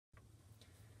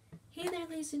Hey there,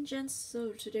 ladies and gents.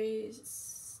 So today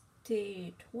is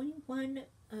day 21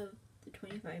 of the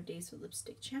 25 Days of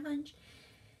Lipstick Challenge,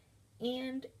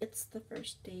 and it's the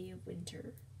first day of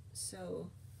winter. So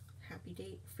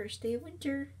happy first day of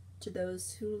winter to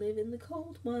those who live in the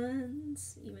cold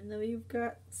ones, even though you've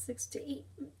got 6 to 8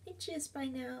 inches by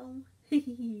now.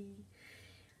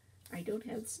 I don't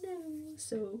have snow,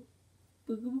 so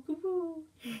boo boo boo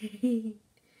boo.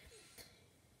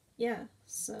 Yeah,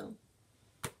 so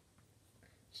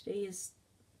today is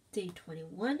day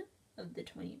 21 of the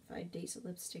 25 Days of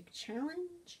Lipstick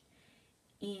Challenge,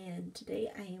 and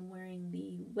today I am wearing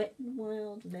the Wet n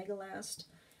Wild Mega Last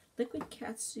Liquid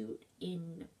Catsuit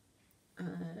in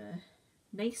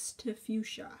Nice to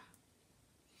Fuchsia.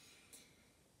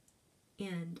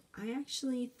 And I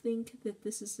actually think that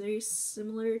this is very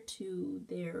similar to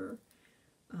their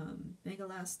Mega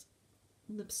Last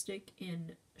lipstick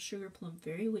in Sugar Plum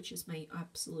Fairy, which is my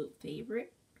absolute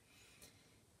favorite.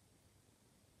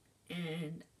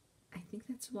 And I think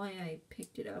that's why I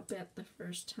picked it up at the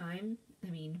first time. I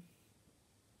mean,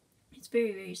 it's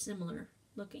very, very similar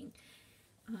looking.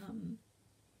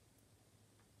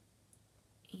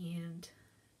 And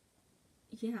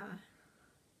yeah,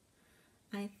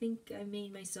 I think I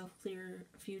made myself clear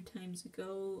a few times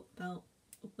ago about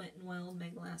Wet n Wild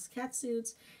Mega Last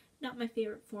catsuits. Not my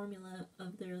favorite formula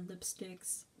of their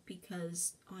lipsticks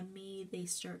because on me they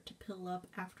start to pill up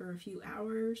after a few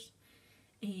hours.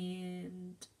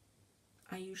 And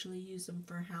I usually use them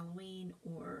for Halloween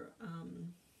or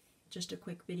just a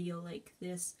quick video like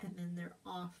this, and then they're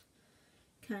off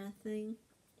kind of thing,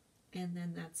 and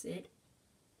then that's it.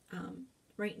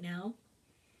 Right now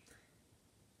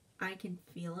I can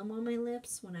feel them on my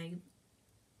lips when I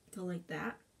go like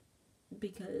that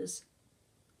because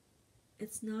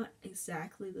it's not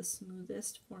exactly the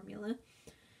smoothest formula,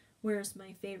 whereas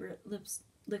my favorite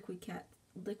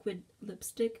liquid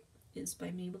lipstick is by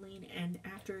Maybelline, and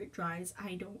after it dries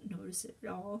I don't notice it at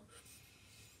all.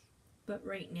 But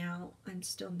right now I'm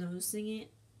still noticing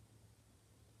it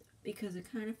because it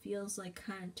kind of feels like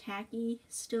kind of tacky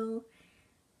still,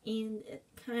 and it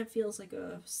kind of feels like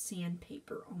a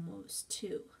sandpaper almost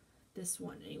too. This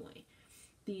one anyway.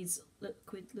 These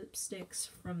liquid lipsticks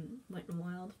from Wet n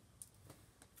Wild.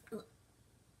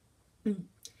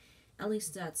 At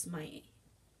least that's my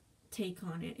take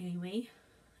on it anyway.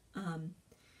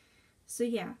 So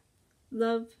yeah,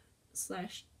 love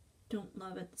 / don't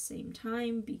love at the same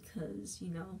time because, you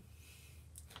know,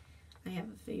 I have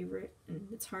a favorite and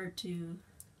it's hard to...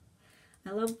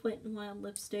 I love Wet n Wild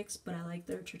lipsticks, but I like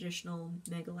their traditional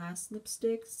Mega Last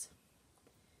lipsticks.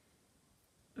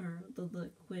 Or the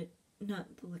liquid,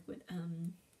 not the liquid,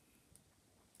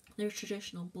 their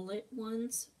traditional bullet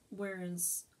ones,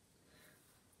 whereas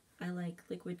I like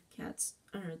Liquid Cats,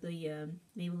 or the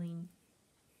Maybelline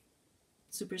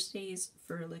Super Stays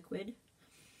for liquid.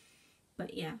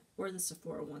 But yeah, or the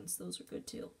Sephora ones, those are good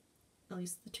too. At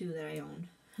least the two that I own.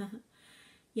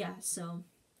 Yeah, so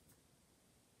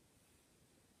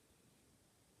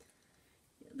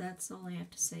that's all I have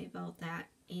to say about that.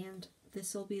 And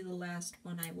this will be the last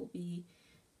one I will be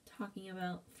talking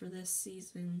about for this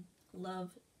season.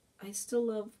 I still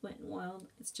love Wet n Wild.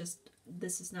 It's just,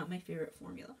 this is not my favorite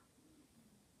formula.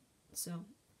 So,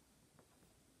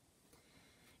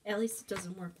 at least it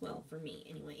doesn't work well for me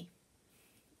anyway.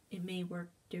 It may work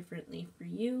differently for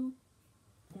you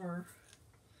or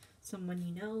someone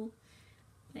you know.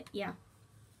 But yeah,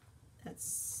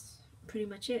 that's pretty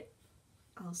much it.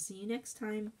 I'll see you next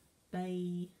time.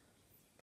 Bye.